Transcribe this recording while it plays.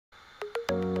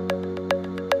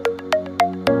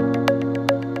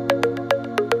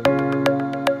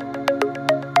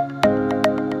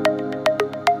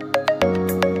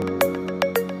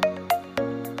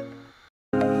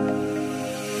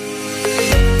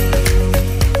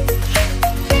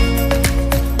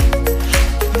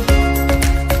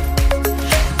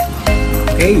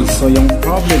Okay, so yung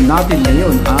problem natin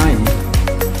ngayon ay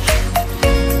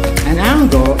an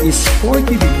angle is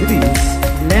 40 degrees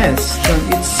less than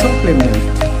its supplement.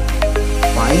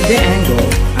 Find the angle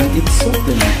and its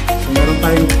supplement. So meron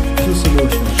tayong two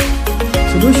solutions.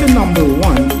 Solution number 1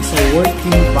 is a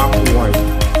working backward.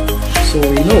 So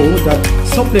we know that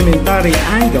supplementary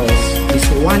angles is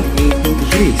 180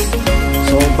 degrees.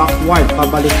 So backward,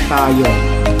 pabalik tayo.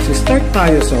 So start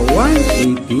tayo sa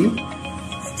 180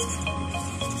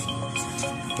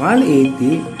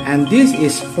 and this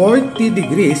is 40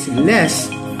 degrees less.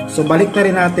 So balik na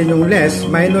rin natin yung less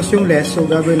minus yung less. So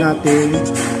gagawin natin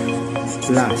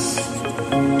plus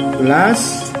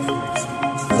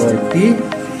 40.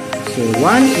 So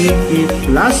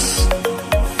 180 plus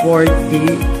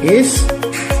 40 is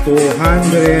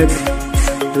 220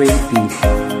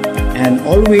 and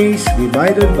always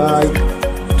divided by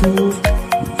 2.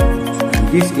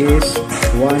 This is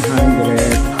 110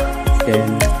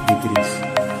 degrees.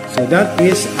 So that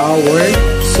is our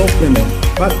supplement.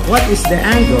 But what is the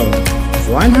angle?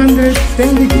 110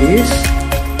 degrees.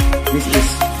 This is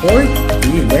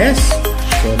 40 less.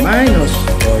 So minus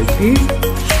 40.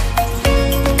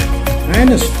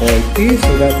 Minus 40.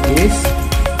 So that is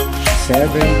 70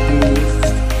 degrees.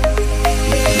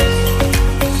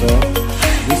 So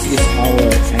this is our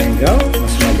angle.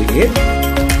 Mas maliit.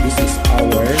 This is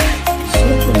our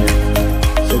supplement.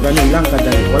 So ganun lang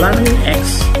kadali. Wala na yung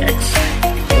x.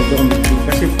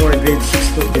 Kasi for grade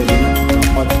 6 to pwede na ang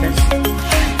podcast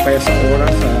kaya sa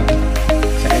oras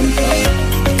sa NCAP.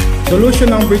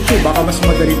 Solution number 2, baka mas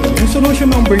madali ito. Yung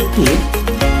solution number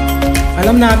 2,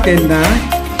 alam natin na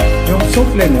yung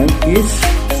supplement is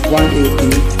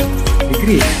 180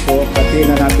 degrees. So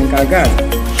pati na natin kaagad.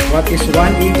 What is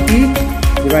 180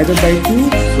 divided by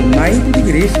 2? So 90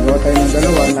 degrees. Gawa tayo ng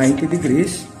dalawa, 90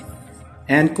 degrees.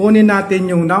 And kunin natin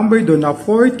yung number doon na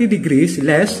 40 degrees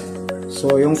less.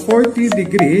 So, yung 40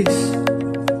 degrees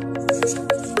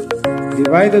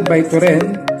divided by 2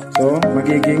 rin. So,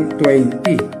 magiging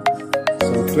 20.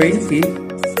 So,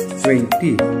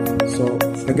 20. So,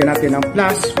 lagyan natin ng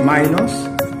plus, minus.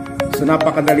 So,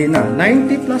 napakadali na.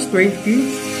 90 plus 20.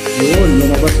 Yun,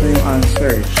 lumabas na yung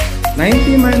answer.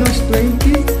 90 minus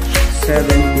 20,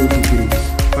 70 degrees.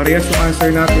 Parehas yung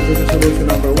answer natin dito sa solution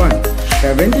number 1.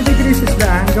 70 degrees is the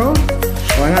angle.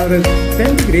 110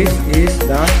 degrees is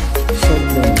the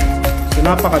supplement. So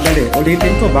napakadali.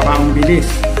 Ulitin ko, baka ang bilis.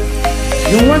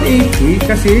 Yung 180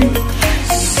 kasi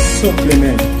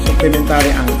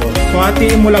supplementary angle. So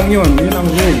hatiin mo lang yun. Yun ang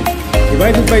rule.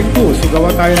 Divided by 2. So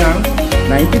gawa tayo ng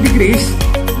 90 degrees.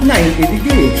 90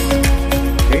 degrees.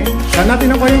 Okay? Saan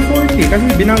natin nakuha yung 40? Kasi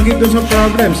binanggit dun sa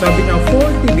problem. Sabi niya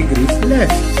 40 degrees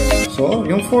less. So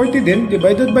yung 40 din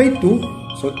divided by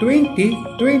 2. So 20.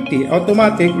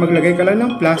 Automatic maglagay ka lang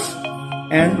ng plus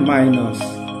and minus.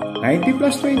 90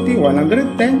 plus 20,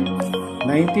 110.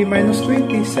 90 minus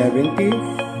 20, 70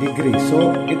 degrees.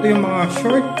 So, ito yung mga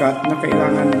shortcut na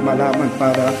kailangan malaman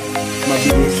para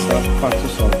mabilis sa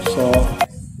pag-solve. So,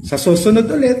 sa susunod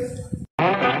ulit,